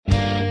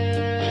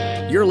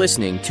You're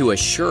listening to A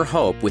Sure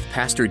Hope with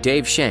Pastor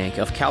Dave Shank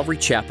of Calvary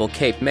Chapel,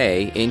 Cape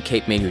May in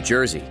Cape May, New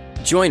Jersey.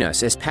 Join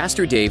us as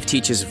Pastor Dave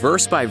teaches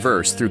verse by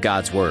verse through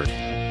God's Word.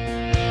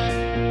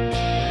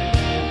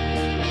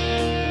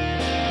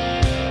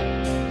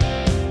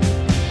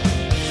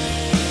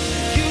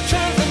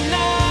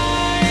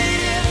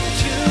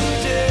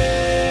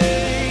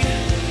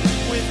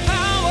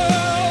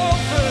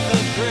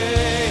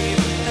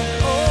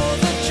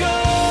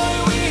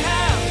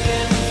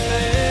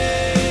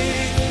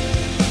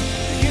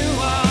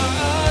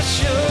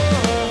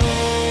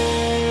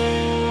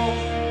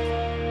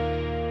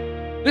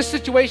 This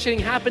situation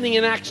happening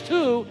in Acts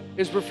 2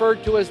 is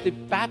referred to as the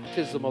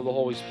baptism of the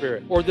Holy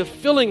Spirit or the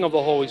filling of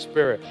the Holy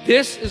Spirit.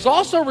 This is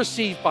also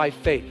received by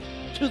faith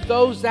to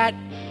those that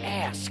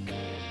ask,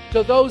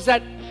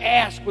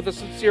 with a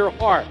sincere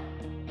heart.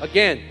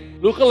 Again,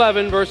 Luke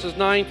 11, verses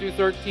 9 through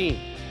 13.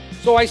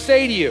 So I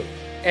say to you,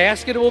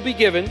 ask and it will be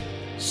given,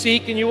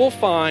 seek and you will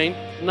find,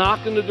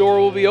 knock and the door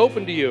will be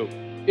opened to you.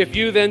 If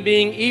you then,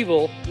 being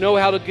evil, know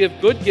how to give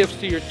good gifts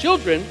to your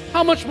children,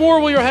 how much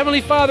more will your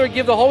Heavenly Father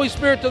give the Holy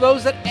Spirit to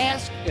those that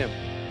ask Him?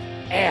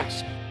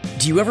 Ask.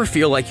 Do you ever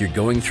feel like you're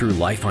going through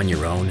life on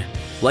your own?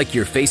 Like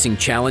you're facing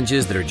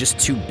challenges that are just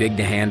too big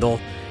to handle?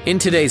 In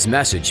today's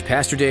message,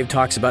 Pastor Dave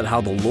talks about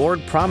how the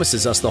Lord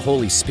promises us the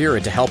Holy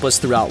Spirit to help us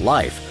throughout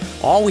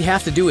life. All we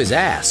have to do is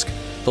ask.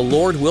 The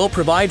Lord will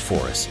provide for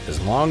us as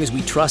long as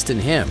we trust in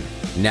Him.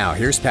 Now,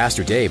 here's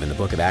Pastor Dave in the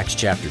book of Acts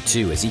chapter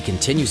 2 as he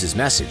continues his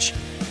message.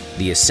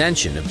 The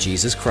Ascension of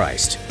Jesus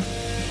Christ.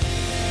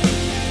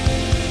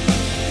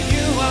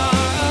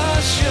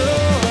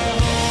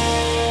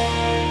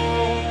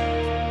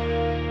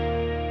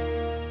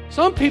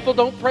 Some people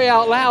don't pray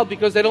out loud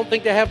because they don't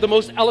think they have the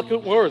most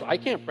eloquent words. I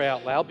can't pray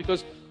out loud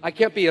because I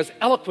can't be as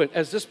eloquent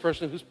as this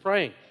person who's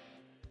praying.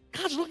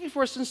 God's looking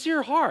for a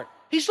sincere heart.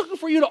 He's looking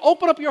for you to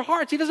open up your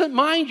hearts. He doesn't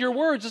mind your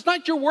words. It's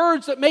not your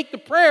words that make the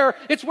prayer.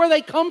 It's where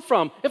they come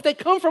from. If they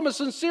come from a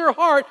sincere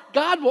heart,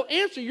 God will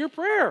answer your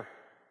prayer.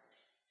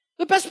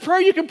 The best prayer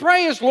you can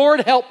pray is,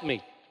 Lord, help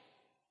me.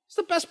 It's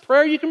the best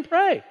prayer you can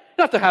pray.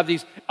 Not to have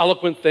these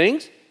eloquent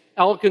things,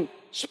 eloquent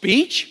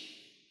speech.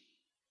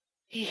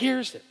 He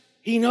hears it.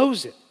 He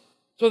knows it.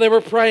 So they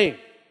were praying.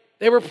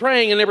 They were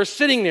praying and they were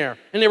sitting there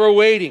and they were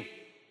waiting.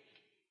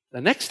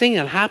 The next thing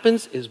that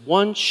happens is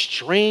one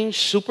strange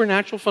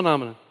supernatural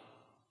phenomenon.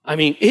 I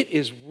mean, it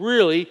is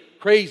really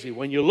crazy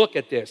when you look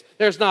at this.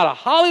 There's not a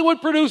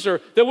Hollywood producer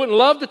that wouldn't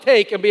love to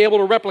take and be able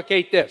to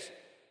replicate this.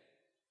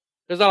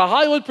 There's not a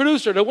Hollywood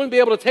producer that wouldn't be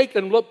able to take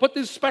and put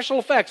these special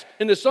effects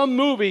into some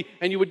movie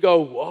and you would go,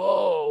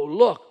 whoa,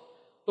 look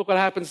what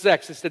happens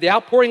next. It's the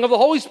outpouring of the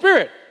Holy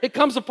Spirit. It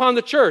comes upon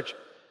the church.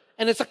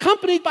 And it's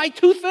accompanied by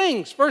two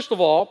things. First of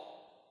all,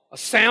 a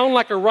sound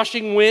like a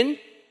rushing wind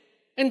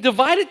and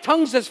divided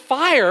tongues as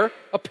fire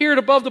appeared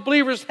above the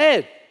believer's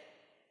head.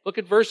 Look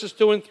at verses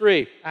 2 and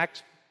 3,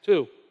 Acts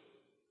 2.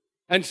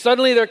 And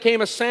suddenly there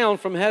came a sound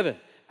from heaven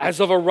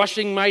as of a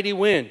rushing mighty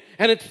wind,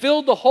 and it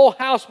filled the whole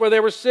house where they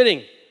were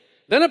sitting.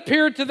 Then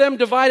appeared to them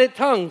divided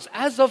tongues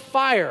as of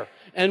fire,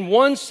 and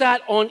one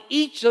sat on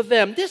each of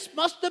them. This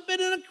must have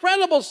been an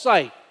incredible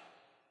sight.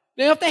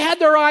 Now, if they had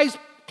their eyes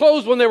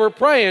closed when they were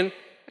praying,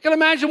 I can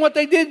imagine what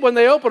they did when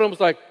they opened them. It was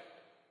like,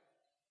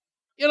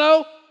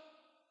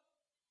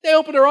 they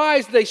opened their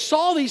eyes, they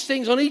saw these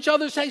things on each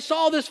other's head, they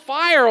saw this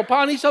fire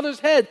upon each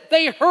other's head.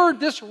 They heard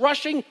this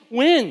rushing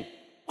wind.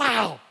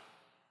 Wow.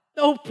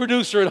 No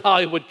producer in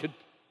Hollywood could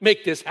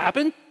make this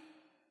happen.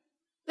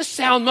 This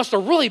sound must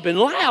have really been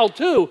loud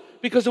too,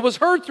 because it was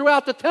heard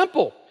throughout the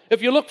temple.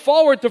 If you look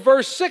forward to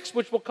verse 6,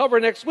 which we'll cover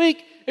next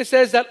week, it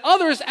says that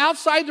others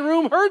outside the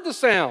room heard the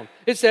sound.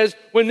 It says,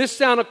 when this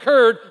sound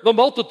occurred, the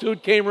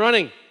multitude came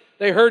running.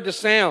 They heard the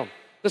sound.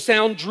 The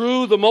sound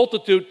drew the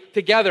multitude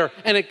together,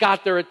 and it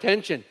got their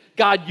attention.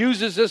 God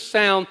uses this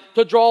sound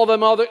to draw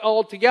them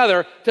all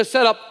together to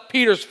set up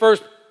Peter's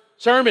first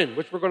sermon,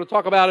 which we're going to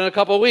talk about in a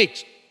couple of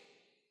weeks.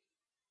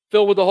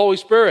 Filled with the Holy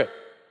Spirit.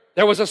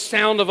 There was a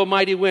sound of a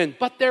mighty wind,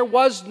 but there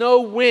was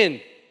no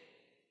wind.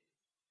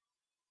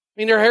 I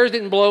mean, their hairs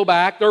didn't blow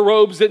back, their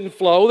robes didn't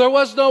flow. There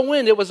was no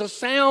wind. It was a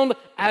sound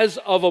as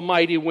of a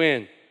mighty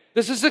wind.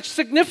 This is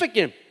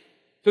significant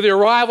to the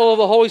arrival of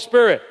the Holy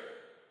Spirit.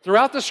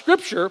 Throughout the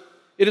Scripture,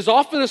 it is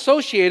often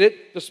associated,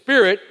 the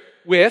Spirit,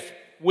 with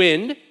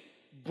wind,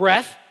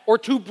 breath, or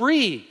to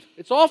breathe.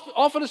 It's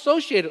often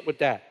associated with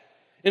that.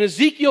 In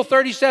Ezekiel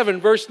 37,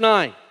 verse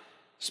 9,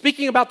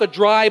 speaking about the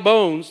dry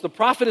bones, the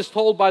prophet is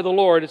told by the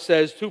Lord, it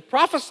says, to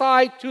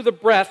prophesy to the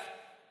breath,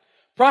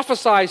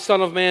 prophesy,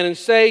 Son of Man, and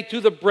say to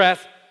the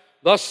breath,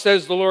 thus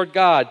says the Lord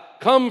God,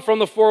 come from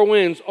the four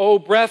winds, O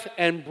breath,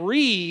 and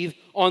breathe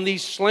on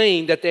these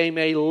slain that they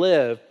may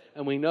live.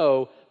 And we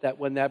know that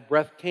when that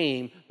breath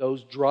came,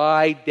 those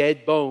dry,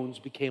 dead bones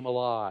became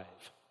alive.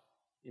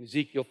 In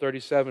Ezekiel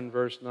 37,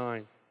 verse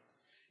 9.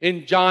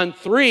 In John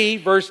 3,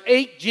 verse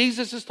 8,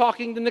 Jesus is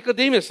talking to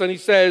Nicodemus, and he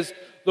says,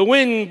 the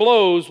wind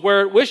blows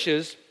where it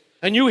wishes,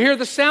 and you hear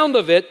the sound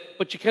of it,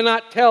 but you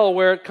cannot tell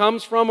where it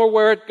comes from or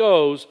where it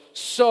goes.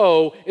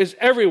 So is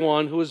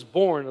everyone who is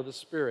born of the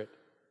Spirit.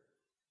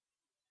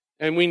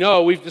 And we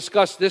know we've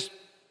discussed this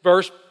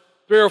verse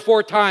 3 or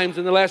 4 times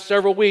in the last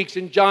several weeks.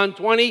 In John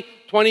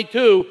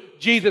 20:22,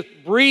 Jesus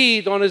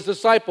breathed on his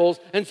disciples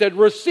and said,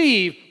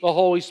 receive the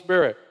Holy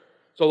Spirit.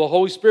 So the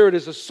Holy Spirit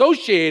is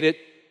associated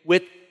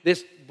with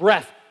this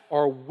breath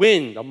or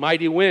wind, a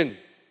mighty wind.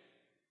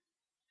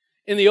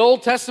 In the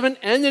Old Testament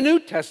and the New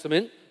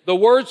Testament, the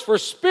words for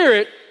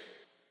spirit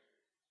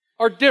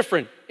are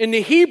different. In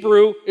the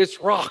Hebrew, it's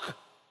ruach,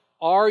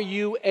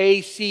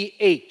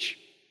 R-U-A-C-H.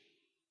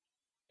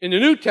 In the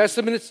New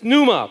Testament, it's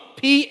pneuma,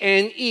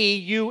 P-N-E-U-M-A,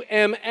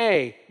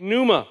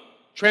 pneuma,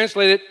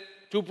 translated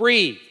to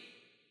breathe.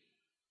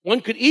 One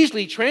could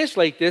easily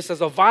translate this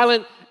as a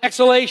violent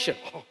exhalation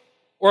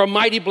or a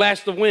mighty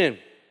blast of wind.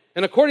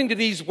 And according to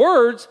these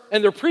words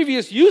and their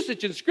previous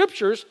usage in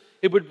Scriptures,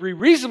 it would be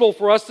reasonable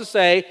for us to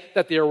say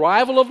that the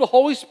arrival of the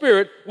Holy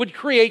Spirit would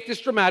create this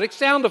dramatic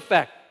sound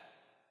effect.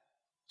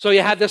 So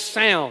you have this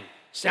sound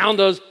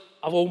of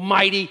a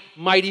mighty,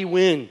 mighty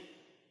wind.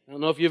 I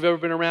don't know if you've ever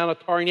been around a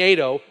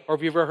tornado or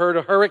if you've ever heard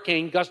a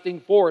hurricane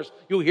gusting force.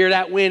 You'll hear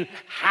that wind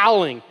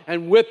howling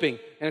and whipping,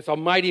 and it's a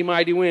mighty,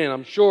 mighty wind.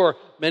 I'm sure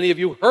many of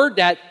you heard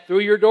that through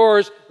your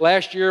doors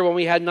last year when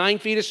we had 9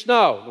 feet of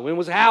snow. The wind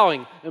was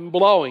howling and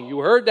blowing. You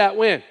heard that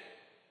wind.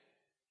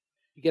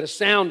 You get a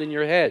sound in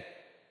your head.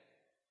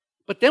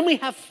 But then we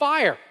have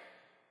fire.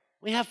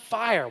 We have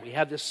fire. We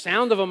have the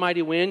sound of a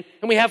mighty wind,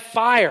 and we have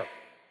fire.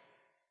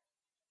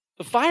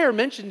 The fire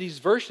mentioned in these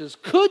verses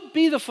could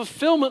be the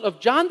fulfillment of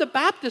John the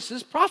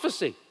Baptist's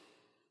prophecy.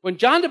 When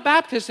John the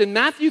Baptist in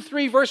Matthew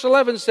 3, verse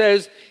 11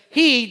 says,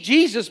 he,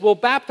 Jesus, will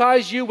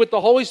baptize you with the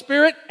Holy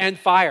Spirit and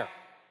fire.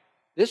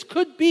 This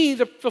could be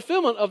the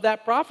fulfillment of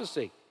that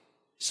prophecy.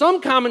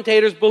 Some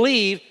commentators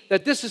believe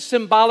that this is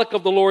symbolic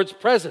of the Lord's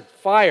presence,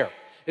 fire.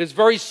 It is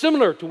very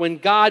similar to when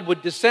God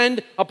would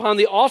descend upon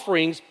the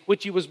offerings when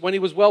he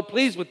was well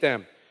pleased with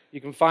them.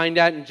 You can find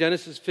that in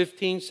Genesis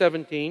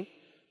 15:17.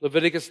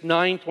 Leviticus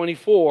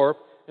 9:24,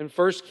 and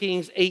 1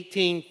 Kings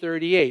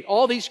 18:38.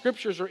 All these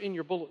scriptures are in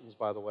your bulletins,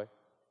 by the way.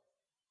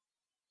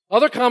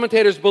 Other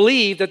commentators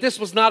believe that this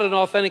was not an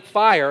authentic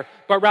fire,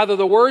 but rather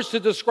the words to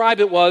describe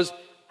it was,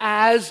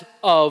 as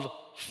of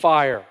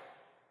fire.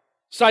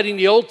 Citing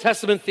the Old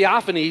Testament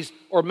theophanies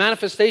or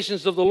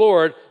manifestations of the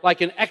Lord,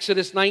 like in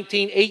Exodus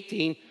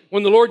 19:18,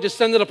 when the Lord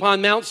descended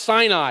upon Mount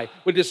Sinai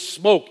with his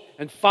smoke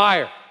and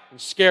fire and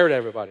scared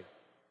everybody.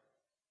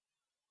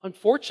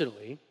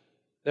 Unfortunately,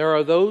 there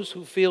are those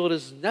who feel it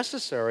is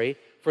necessary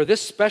for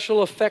this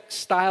special effect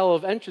style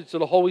of entrance of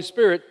the Holy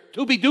Spirit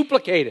to be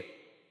duplicated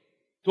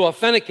to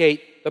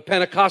authenticate the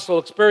Pentecostal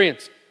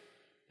experience.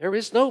 There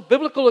is no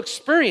biblical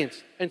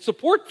experience and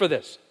support for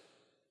this.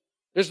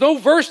 There's no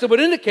verse that would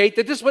indicate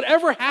that this would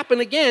ever happen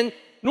again,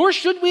 nor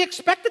should we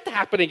expect it to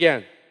happen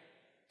again.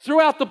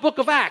 Throughout the book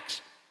of Acts,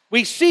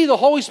 we see the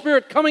Holy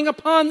Spirit coming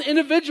upon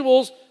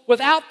individuals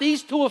without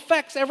these two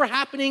effects ever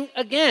happening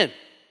again.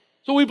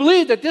 So we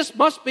believe that this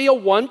must be a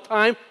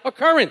one-time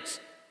occurrence.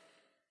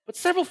 But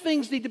several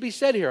things need to be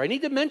said here. I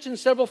need to mention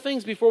several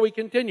things before we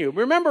continue.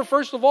 Remember,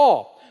 first of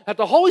all, that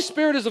the Holy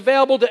Spirit is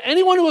available to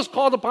anyone who has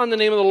called upon the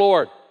name of the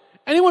Lord.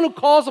 Anyone who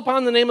calls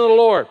upon the name of the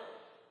Lord.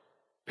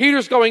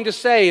 Peter's going to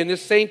say in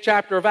this same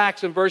chapter of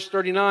Acts in verse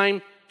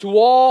 39, to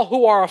all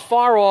who are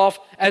afar off,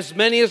 as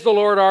many as the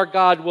Lord our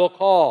God will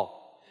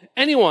call.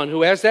 Anyone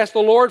who has asked the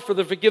Lord for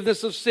the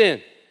forgiveness of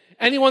sin.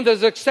 Anyone that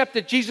has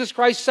accepted Jesus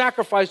Christ's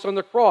sacrifice on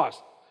the cross,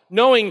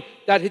 knowing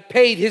that it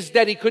paid his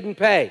debt he couldn't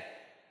pay.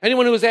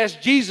 Anyone who has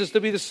asked Jesus to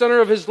be the center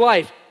of his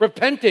life,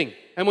 repenting.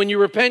 And when you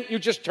repent, you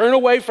just turn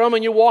away from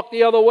and you walk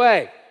the other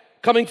way.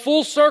 Coming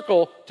full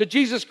circle to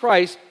Jesus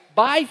Christ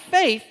by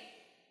faith,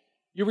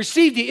 you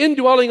receive the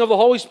indwelling of the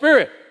Holy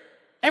Spirit.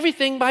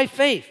 Everything by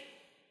faith.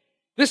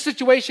 This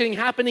situation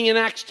happening in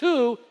Acts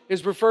 2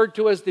 is referred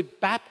to as the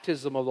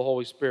baptism of the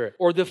Holy Spirit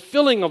or the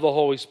filling of the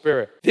Holy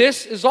Spirit.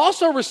 This is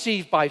also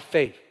received by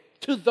faith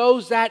to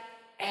those that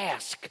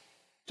ask.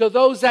 To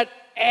those that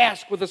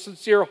ask with a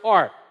sincere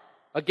heart.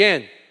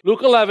 Again,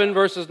 Luke 11,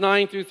 verses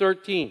 9 through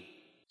 13.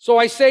 So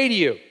I say to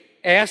you,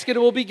 ask and it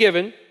will be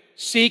given,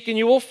 seek and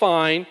you will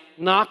find,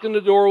 knock and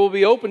the door will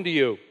be opened to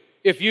you.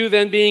 If you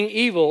then, being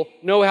evil,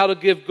 know how to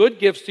give good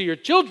gifts to your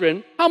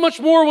children, how much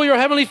more will your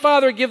heavenly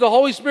Father give the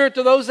Holy Spirit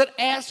to those that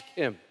ask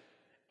him?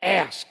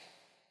 Ask.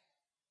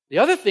 The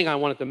other thing I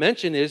wanted to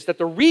mention is that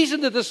the reason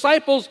the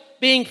disciples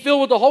being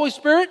filled with the Holy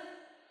Spirit,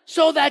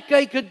 so that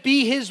they could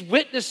be his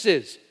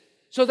witnesses.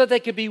 So that they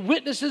could be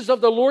witnesses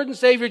of the Lord and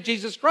Savior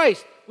Jesus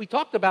Christ. We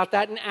talked about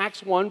that in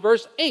Acts 1,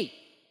 verse 8.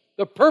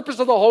 The purpose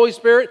of the Holy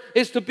Spirit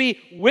is to be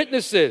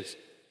witnesses.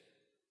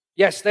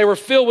 Yes, they were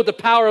filled with the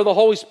power of the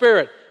Holy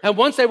Spirit. And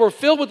once they were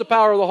filled with the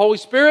power of the Holy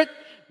Spirit,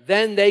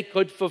 then they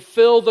could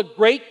fulfill the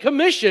Great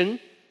Commission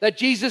that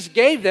Jesus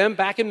gave them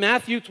back in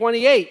Matthew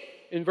 28,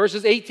 in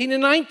verses 18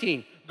 and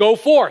 19. Go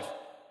forth.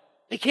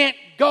 They can't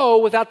go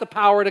without the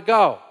power to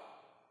go.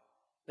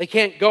 They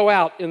can't go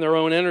out in their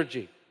own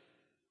energy.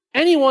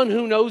 Anyone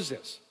who knows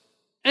this,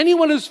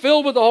 anyone who's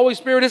filled with the Holy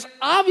Spirit is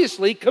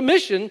obviously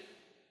commissioned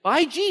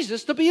by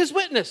Jesus to be his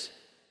witness.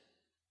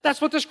 That's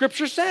what the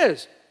Scripture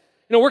says.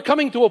 You know, we're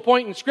coming to a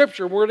point in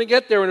Scripture, we're going to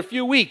get there in a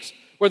few weeks,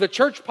 where the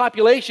church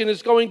population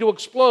is going to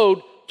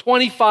explode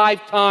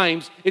 25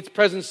 times its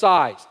present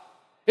size.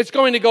 It's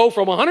going to go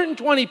from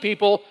 120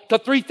 people to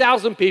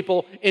 3,000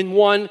 people in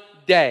one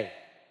day.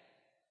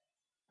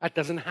 That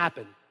doesn't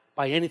happen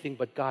by anything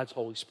but God's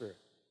Holy Spirit.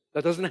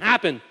 That doesn't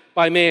happen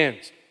by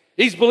man's.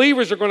 These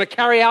believers are going to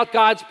carry out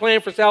God's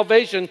plan for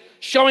salvation,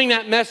 showing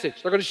that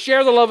message. They're going to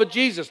share the love of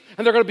Jesus,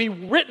 and they're going to be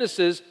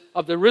witnesses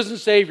of the risen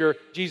Savior,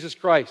 Jesus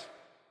Christ.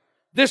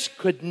 This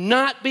could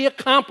not be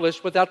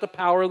accomplished without the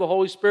power of the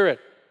Holy Spirit.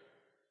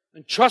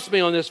 And trust me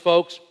on this,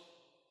 folks,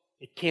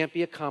 it can't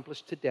be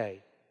accomplished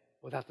today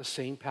without the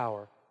same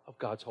power of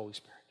God's Holy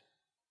Spirit.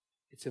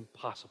 It's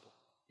impossible.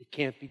 It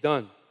can't be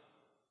done.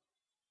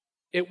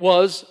 It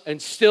was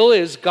and still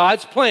is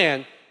God's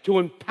plan to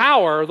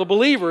empower the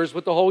believers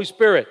with the Holy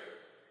Spirit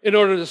in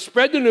order to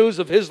spread the news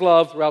of His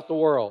love throughout the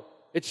world.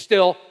 It's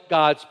still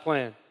God's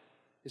plan.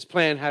 His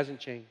plan hasn't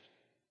changed.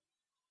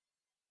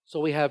 So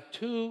we have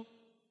two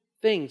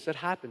things that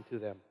happened to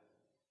them.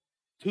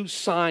 Two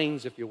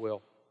signs, if you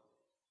will,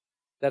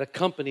 that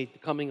accompanied the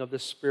coming of the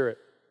Spirit.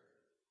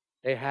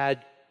 They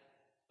had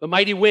the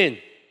mighty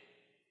wind.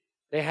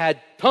 They had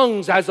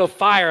tongues as of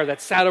fire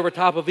that sat over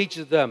top of each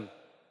of them.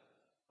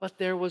 But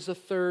there was a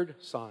third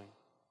sign.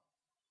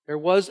 There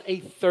was a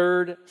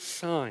third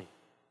sign.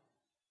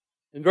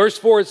 In verse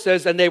 4 it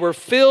says, "And they were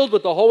filled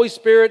with the Holy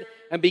Spirit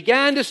and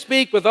began to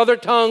speak with other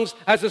tongues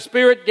as the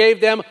Spirit gave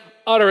them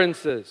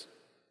utterances."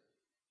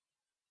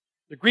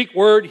 The Greek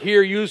word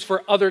here used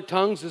for other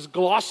tongues is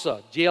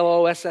glossa,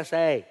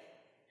 G-L-O-S-S-A.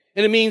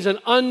 And it means an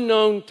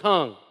unknown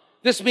tongue.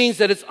 This means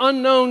that it's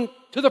unknown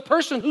to the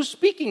person who's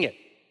speaking it.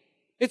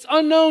 It's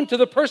unknown to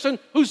the person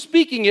who's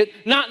speaking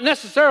it, not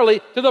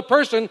necessarily to the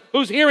person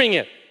who's hearing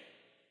it.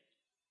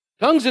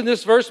 Tongues in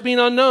this verse mean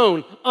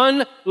unknown,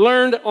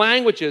 unlearned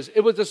languages.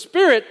 It was the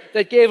Spirit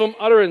that gave them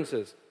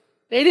utterances.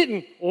 They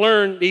didn't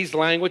learn these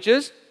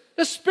languages.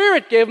 The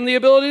Spirit gave them the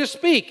ability to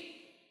speak.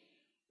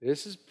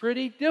 This is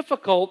pretty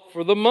difficult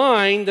for the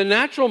mind, the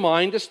natural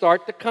mind, to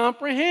start to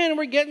comprehend.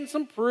 We're getting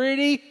some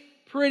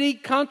pretty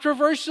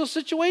controversial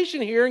situation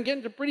here and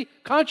getting to pretty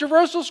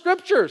controversial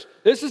scriptures.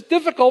 This is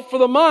difficult for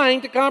the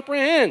mind to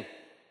comprehend.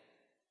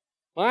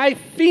 My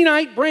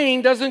finite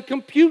brain doesn't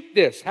compute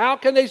this. How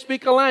can they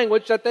speak a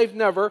language that they've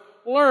never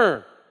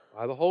learned?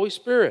 By the Holy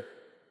Spirit.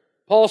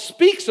 Paul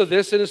speaks of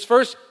this in his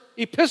first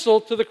epistle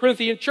to the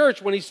Corinthian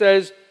church when he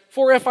says,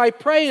 "For if I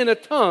pray in a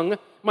tongue,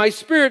 my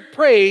spirit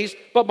prays,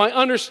 but my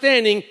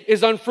understanding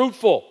is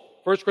unfruitful."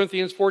 1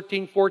 Corinthians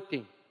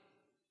 14:14.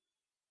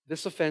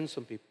 This offends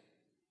some people.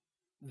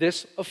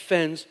 This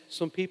offends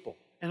some people.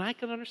 And I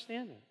can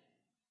understand that.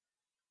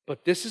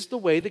 But this is the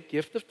way the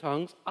gift of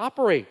tongues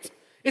operates.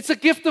 It's a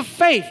gift of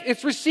faith.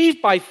 It's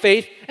received by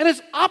faith, and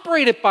it's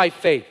operated by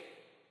faith.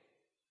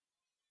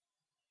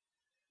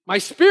 My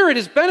spirit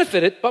is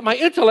benefited, but my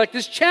intellect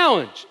is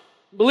challenged.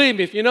 Believe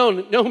me, if you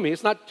know me,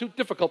 it's not too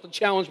difficult to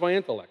challenge my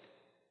intellect.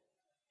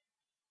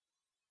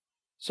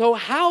 So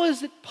how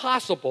is it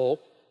possible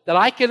that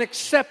I can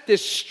accept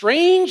this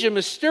strange and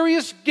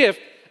mysterious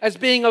gift as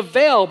being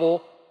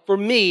available for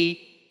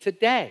me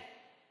today?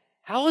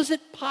 How is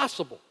it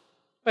possible?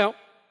 Well,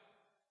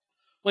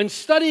 when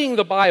studying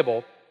the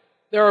Bible,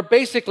 there are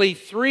basically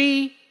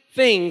three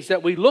things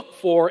that we look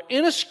for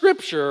in a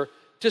scripture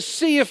to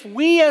see if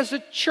we as a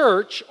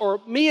church or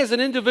me as an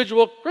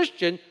individual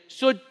Christian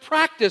should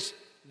practice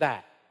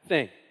that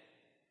thing.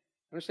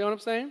 Understand what I'm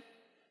saying?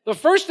 The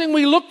first thing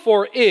we look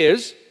for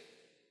is,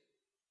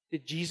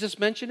 did Jesus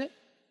mention it?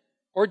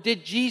 Or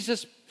did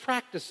Jesus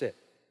practice it?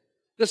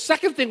 The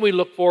second thing we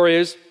look for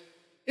is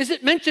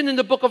it mentioned in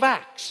the book of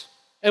Acts?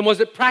 And was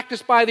it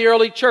practiced by the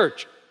early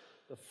church?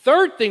 The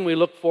third thing we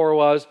looked for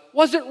was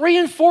it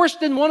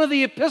reinforced in one of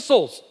the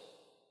epistles?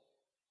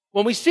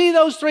 When we see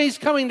those things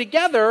coming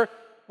together,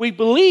 we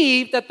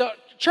believe that the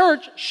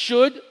church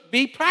should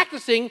be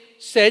practicing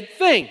said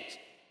things.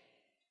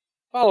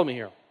 Follow me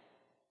here.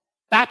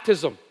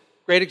 Baptism,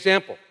 great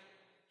example.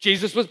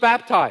 Jesus was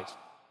baptized.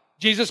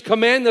 Jesus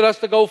commanded us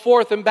to go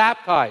forth and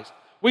baptize.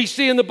 We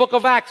see in the book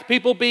of Acts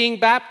people being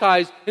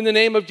baptized in the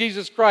name of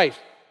Jesus Christ.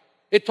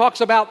 It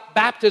talks about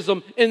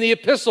baptism in the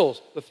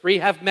epistles. The three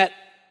have met.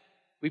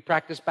 We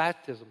practice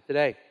baptism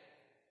today.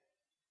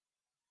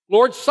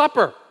 Lord's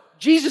Supper.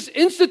 Jesus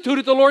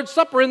instituted the Lord's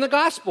Supper in the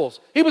Gospels.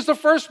 He was the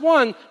first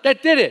one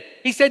that did it.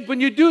 He said, when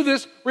you do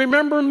this,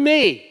 remember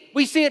me.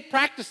 We see it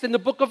practiced in the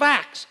book of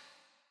Acts.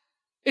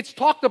 It's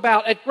talked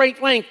about at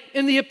great length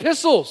in the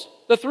epistles.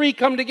 The three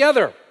come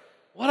together.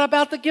 What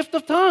about the gift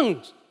of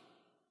tongues?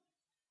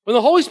 When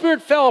the Holy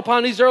Spirit fell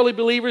upon these early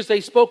believers, they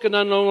spoke in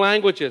unknown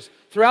languages.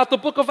 Throughout the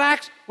book of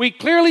Acts, we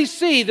clearly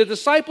see the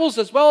disciples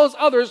as well as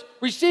others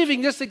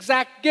receiving this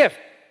exact gift.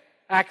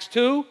 Acts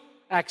 2,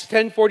 Acts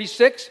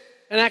 10:46,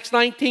 and Acts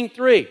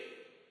 19:3.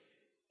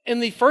 In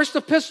the first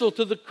epistle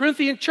to the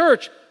Corinthian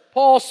church,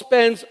 Paul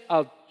spends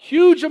a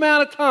huge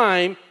amount of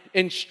time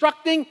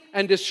instructing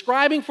and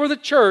describing for the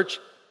church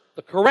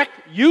the correct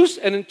use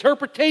and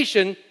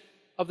interpretation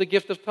of the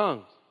gift of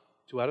tongues.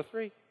 2 out of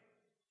 3.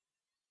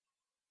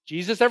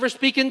 Jesus ever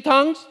speak in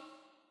tongues?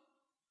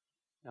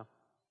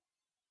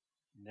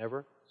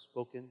 never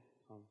spoken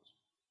tongues.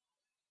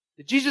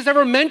 Did Jesus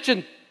ever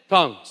mention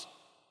tongues?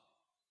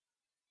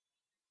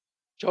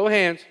 Show of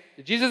hands.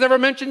 Did Jesus ever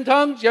mention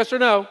tongues? Yes or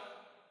no?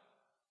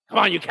 Come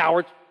on, you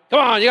cowards. Come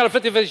on, you got a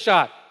 50-50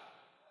 shot.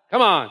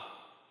 Come on.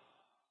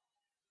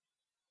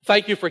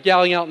 Thank you for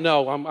yelling out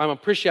no. I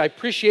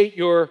appreciate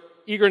your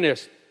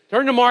eagerness.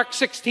 Turn to Mark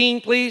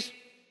 16, please.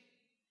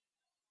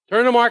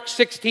 Turn to Mark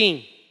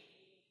 16.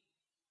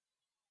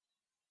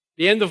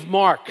 The end of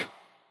Mark.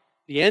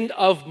 The end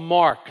of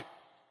Mark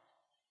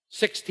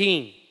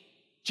 16.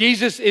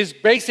 Jesus is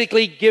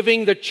basically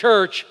giving the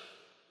church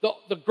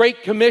the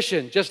Great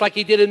Commission, just like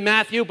he did in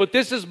Matthew, but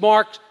this is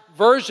Mark's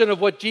version of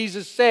what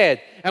Jesus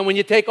said. And when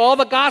you take all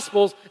the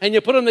Gospels and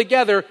you put them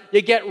together,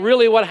 you get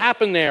really what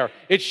happened there.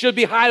 It should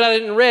be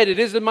highlighted in red. It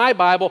is in my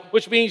Bible,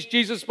 which means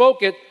Jesus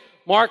spoke it.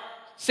 Mark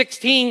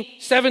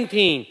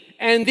 16:17.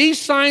 And these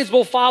signs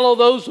will follow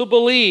those who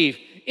believe.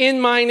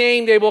 In my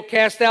name they will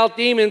cast out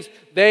demons.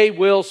 They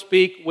will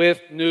speak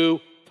with new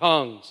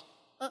tongues.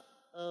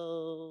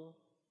 Uh-oh.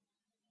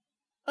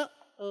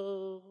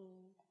 Uh-oh.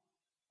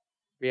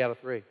 3 out of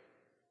 3.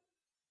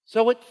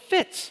 So it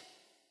fits.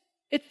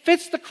 It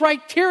fits the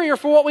criteria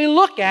for what we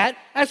look at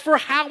as for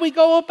how we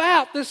go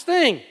about this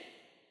thing.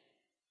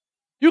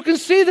 You can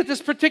see that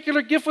this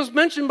particular gift was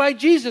mentioned by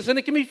Jesus, and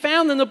it can be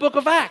found in the book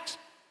of Acts.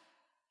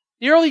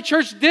 The early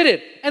church did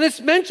it, and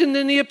it's mentioned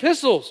in the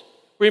epistles.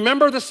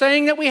 Remember the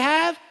saying that we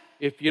have?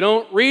 If you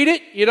don't read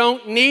it, you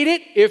don't need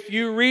it. If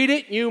you read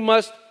it, you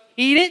must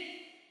heed it.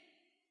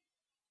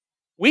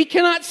 We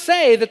cannot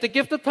say that the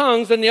gift of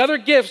tongues and the other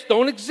gifts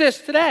don't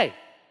exist today.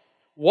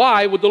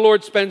 Why would the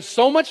Lord spend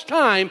so much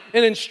time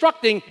in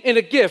instructing in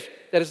a gift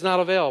that is not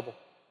available?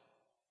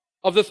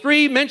 Of the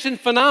 3 mentioned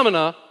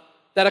phenomena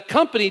that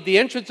accompanied the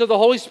entrance of the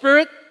Holy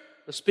Spirit,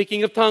 the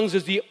speaking of tongues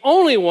is the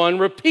only one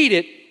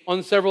repeated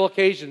on several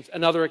occasions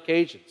and other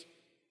occasions.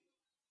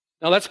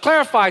 Now let's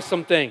clarify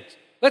some things.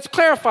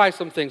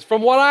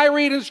 From what I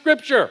read in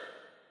Scripture,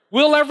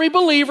 will every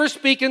believer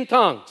speak in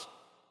tongues?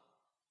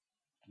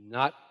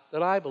 Not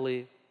that I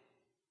believe.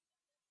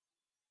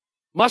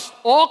 Must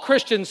all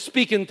Christians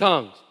speak in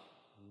tongues?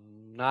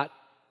 Not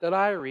that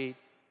I read.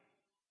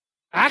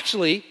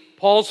 Actually,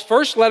 Paul's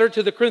first letter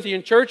to the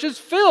Corinthian church is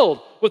filled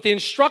with the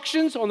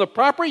instructions on the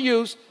proper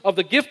use of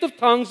the gift of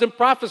tongues and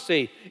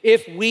prophecy.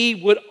 If we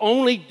would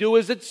only do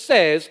as it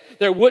says,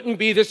 there wouldn't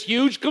be this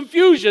huge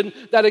confusion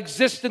that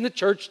exists in the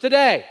church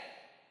today.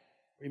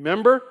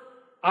 Remember,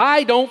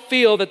 I don't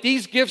feel that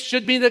these gifts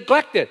should be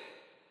neglected,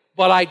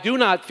 but I do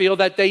not feel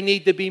that they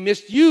need to be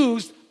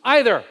misused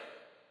either.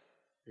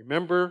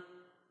 Remember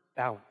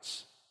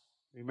balance.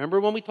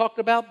 Remember when we talked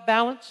about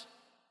balance?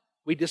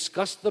 We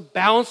discussed the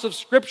balance of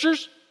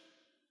scriptures.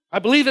 I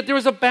believe that there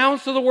is a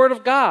balance to the Word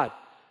of God.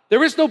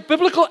 There is no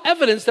biblical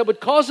evidence that would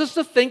cause us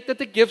to think that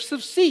the gifts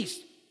have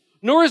ceased,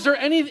 nor is there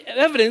any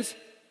evidence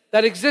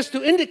that exists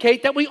to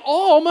indicate that we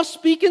all must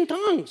speak in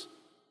tongues.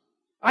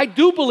 I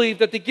do believe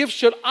that the gifts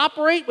should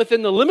operate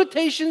within the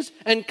limitations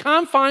and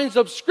confines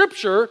of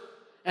Scripture,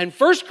 and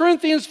 1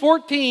 Corinthians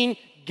 14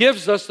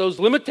 gives us those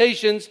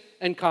limitations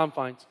and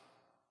confines.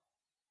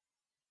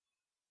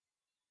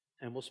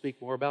 And we'll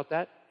speak more about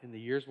that in the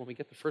years when we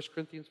get to 1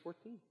 Corinthians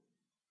 14.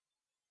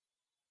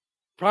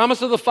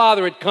 Promise of the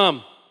Father had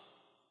come.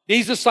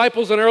 These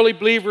disciples and early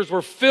believers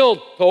were filled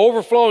to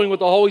overflowing with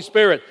the Holy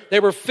Spirit.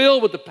 They were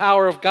filled with the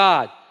power of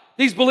God.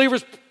 These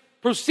believers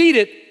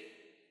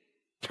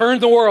turned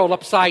the world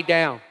upside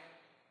down.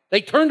 They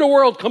turned the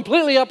world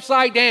completely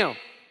upside down.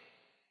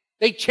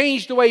 They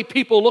changed the way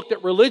people looked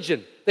at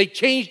religion. They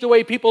changed the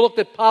way people looked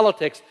at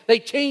politics. They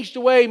changed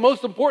the way,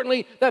 most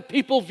importantly, that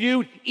people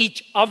viewed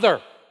each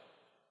other.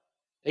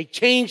 They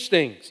changed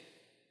things.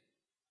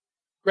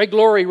 Greg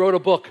Laurie wrote a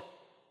book.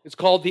 It's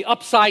called The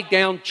Upside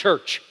Down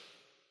Church.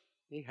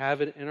 We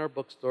have it in our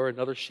bookstore,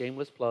 another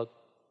shameless plug.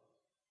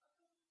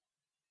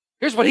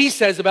 Here's what he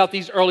says about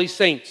these early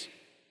saints.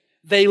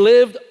 They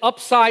lived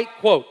upside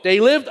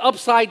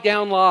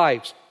down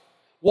lives,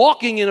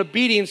 walking in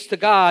obedience to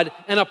God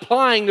and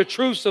applying the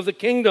truths of the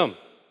kingdom.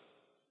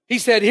 He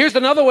said, here's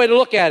another way to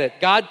look at it.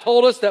 God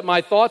told us that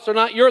my thoughts are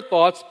not your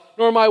thoughts,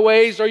 nor my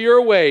ways are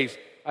your ways.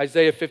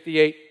 Isaiah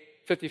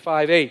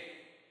 55:8.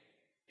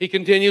 He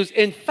continues,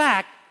 in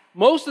fact,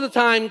 most of the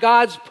time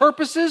God's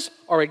purposes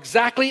are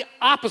exactly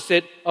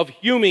opposite of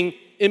human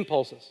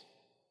impulses.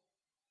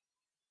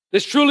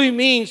 This truly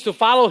means to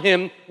follow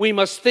Him, we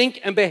must think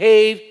and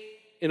behave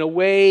in a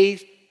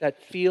ways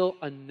that feel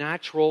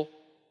unnatural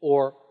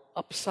or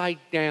upside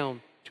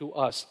down to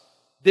us.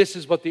 This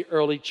is what the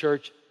early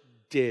church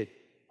did,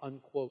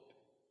 unquote.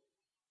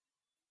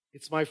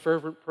 It's my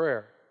fervent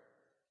prayer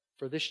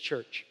for this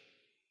church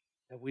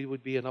that we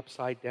would be an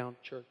upside down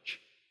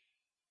church,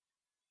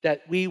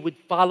 that we would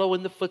follow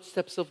in the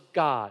footsteps of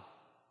God,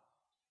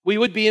 we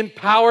would be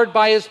empowered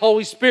by His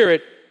Holy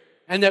Spirit,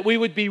 and that we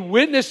would be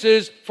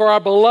witnesses for our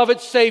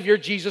beloved Savior,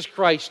 Jesus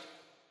Christ.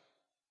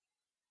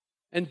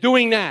 And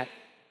doing that,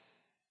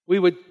 we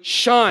would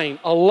shine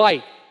a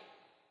light,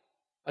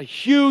 a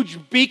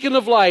huge beacon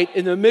of light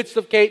in the midst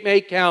of Cape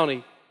May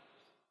County,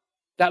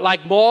 that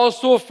like moths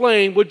to a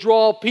flame would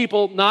draw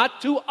people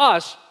not to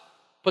us,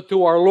 but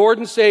to our Lord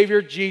and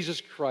Savior,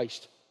 Jesus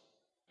Christ.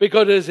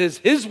 Because it is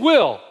His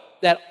will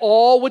that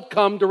all would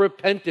come to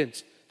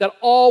repentance, that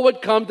all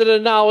would come to the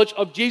knowledge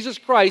of Jesus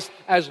Christ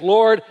as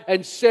Lord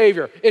and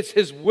Savior. It's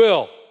His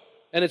will,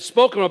 and it's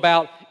spoken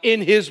about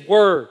in His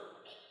Word.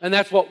 And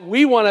that's what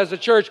we want as a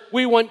church.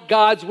 We want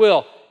God's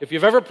will. If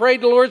you've ever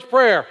prayed the Lord's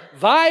Prayer,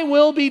 thy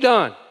will be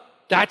done,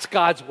 that's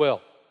God's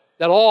will.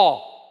 That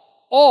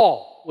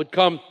all would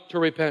come to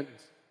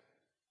repentance.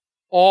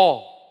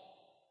 All.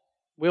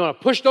 We want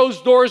to push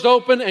those doors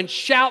open and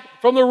shout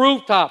from the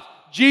rooftops,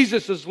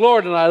 Jesus is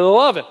Lord, and I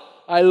love it.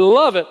 I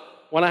love it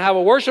when I have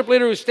a worship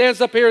leader who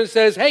stands up here and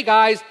says, hey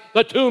guys,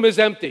 the tomb is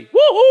empty.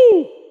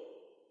 Woohoo!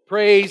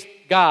 Praise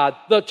God.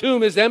 The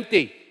tomb is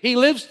empty. He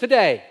lives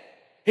today.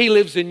 He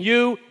lives in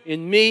you,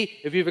 in me.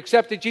 If you've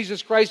accepted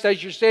Jesus Christ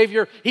as your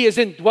Savior, He has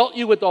indwelt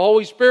you with the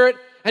Holy Spirit,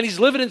 and He's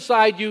living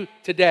inside you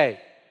today.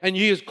 And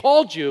He has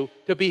called you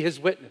to be His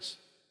witness.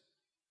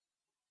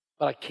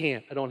 But I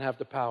can't. I don't have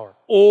the power.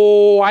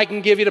 Oh, I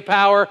can give you the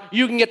power.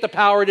 You can get the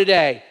power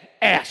today.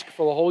 Ask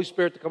for the Holy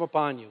Spirit to come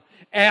upon you.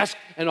 Ask,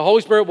 and the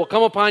Holy Spirit will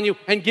come upon you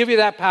and give you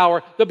that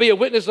power to be a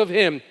witness of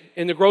Him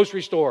in the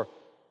grocery store.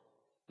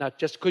 Not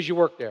just because you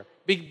work there.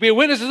 Be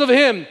witnesses of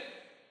Him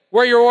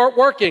where you're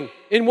working,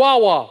 in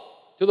Wawa,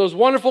 to those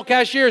wonderful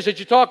cashiers that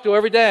you talk to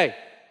every day.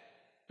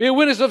 Be a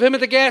witness of Him at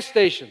the gas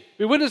station.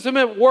 Be a witness of Him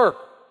at work,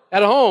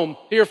 at home,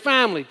 to your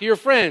family, to your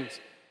friends.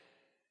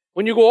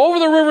 When you go over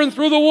the river and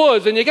through the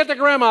woods and you get to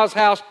Grandma's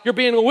house, you're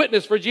being a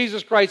witness for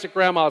Jesus Christ at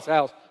Grandma's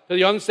house, to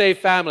the unsaved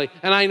family.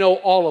 And I know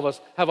all of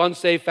us have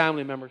unsaved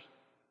family members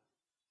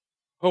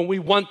whom we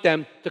want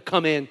them to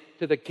come in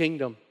to the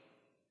kingdom.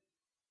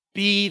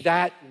 Be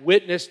that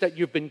witness that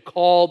you've been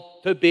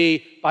called to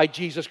be by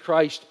Jesus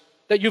Christ,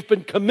 that you've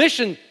been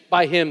commissioned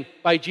by Him,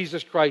 by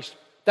Jesus Christ,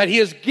 that He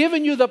has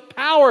given you the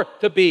power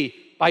to be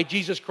by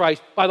Jesus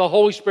Christ, by the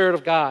Holy Spirit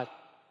of God.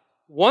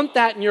 Want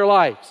that in your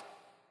lives.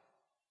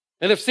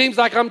 And if it seems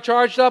like I'm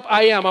charged up,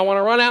 I am. I want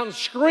to run out and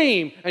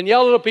scream and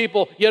yell at the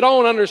people, you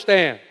don't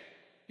understand.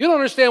 You don't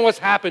understand what's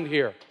happened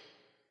here.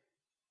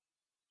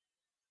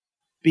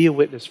 Be a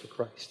witness for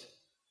Christ.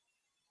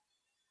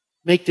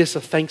 Make this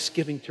a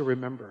Thanksgiving to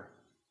remember.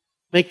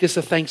 Make this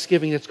a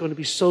Thanksgiving that's going to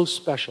be so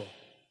special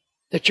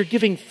that you're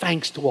giving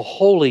thanks to a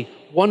holy,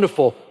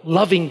 wonderful,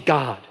 loving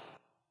God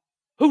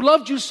who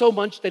loved you so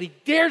much that He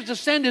dares to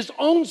send His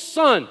own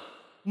Son,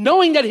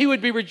 knowing that He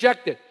would be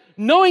rejected,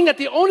 knowing that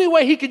the only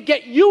way He could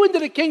get you into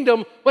the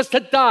kingdom was to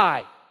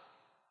die.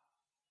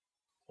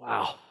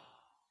 Wow.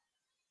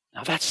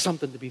 Now that's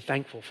something to be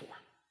thankful for.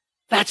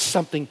 That's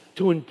something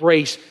to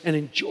embrace and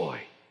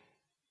enjoy.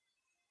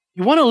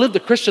 You want to live the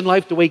Christian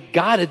life the way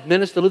God had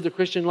meant us to live the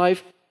Christian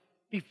life?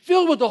 Be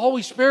filled with the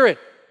Holy Spirit.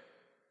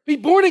 Be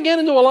born again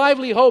into a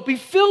lively hope. Be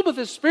filled with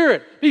His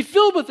Spirit. Be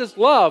filled with His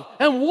love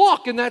and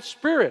walk in that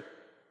Spirit.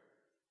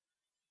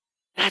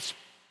 That's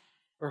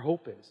where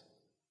hope is.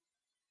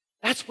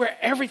 That's where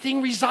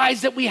everything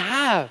resides that we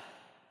have.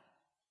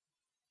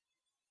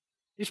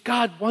 If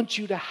God wants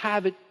you to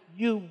have it,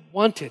 you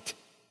want it.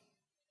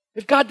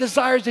 If God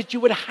desires that you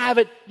would have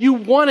it, you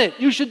want it.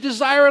 You should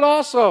desire it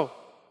also.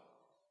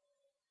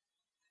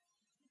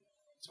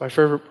 It's my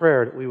favorite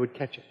prayer that we would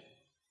catch it.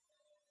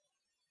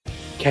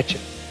 Catch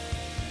it.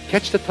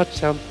 Catch the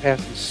touchdown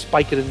pass and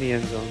spike it in the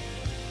end zone.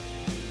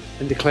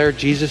 And declare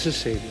Jesus as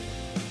Savior.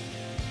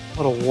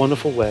 What a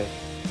wonderful way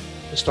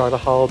to start a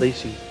holiday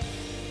season.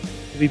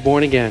 To be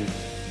born again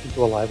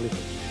into a lively hope.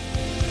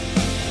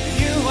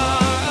 You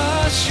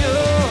are a sure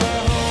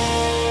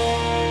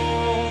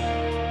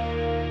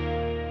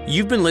hope.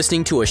 You've been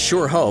listening to A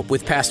Sure Hope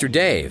with Pastor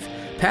Dave.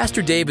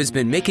 Pastor Dave has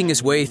been making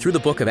his way through the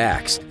book of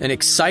Acts, an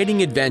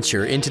exciting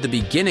adventure into the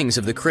beginnings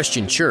of the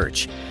Christian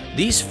church.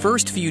 These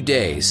first few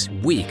days,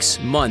 weeks,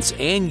 months,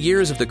 and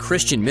years of the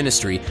Christian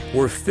ministry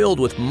were filled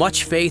with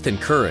much faith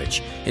and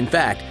courage. In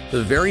fact,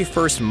 the very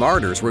first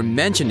martyrs were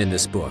mentioned in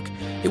this book.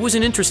 It was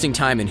an interesting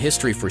time in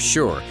history for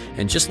sure,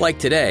 and just like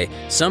today,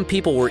 some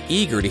people were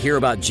eager to hear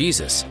about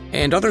Jesus,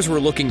 and others were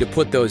looking to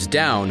put those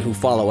down who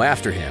follow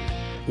after Him.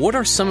 What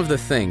are some of the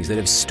things that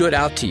have stood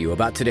out to you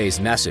about today's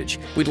message?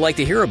 We'd like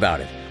to hear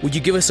about it. Would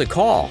you give us a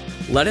call?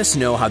 Let us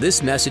know how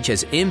this message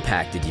has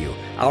impacted you.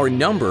 Our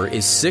number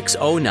is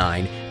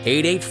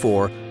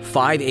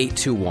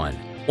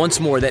 609-884-5821. Once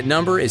more, that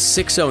number is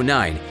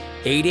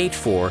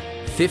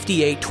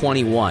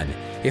 609-884-5821.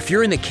 If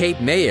you're in the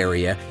Cape May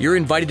area, you're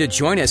invited to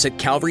join us at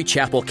Calvary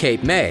Chapel,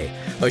 Cape May.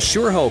 A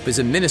Sure Hope is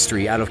a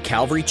ministry out of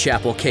Calvary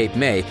Chapel, Cape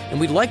May, and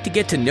we'd like to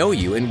get to know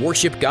you and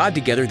worship God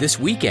together this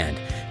weekend.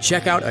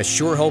 Check out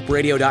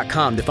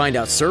ASureHopeRadio.com to find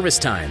out service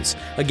times.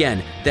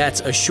 Again,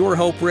 that's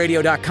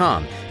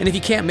ASureHopeRadio.com. And if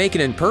you can't make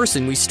it in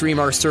person, we stream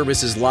our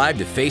services live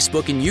to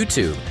Facebook and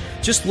YouTube.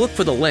 Just look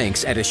for the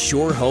links at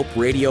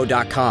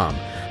ASureHopeRadio.com.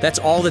 That's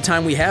all the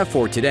time we have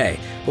for today,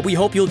 but we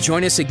hope you'll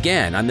join us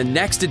again on the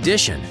next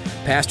edition.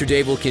 Pastor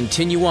Dave will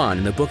continue on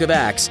in the book of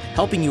Acts,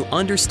 helping you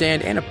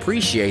understand and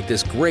appreciate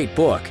this great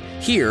book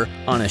here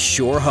on A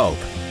Sure Hope.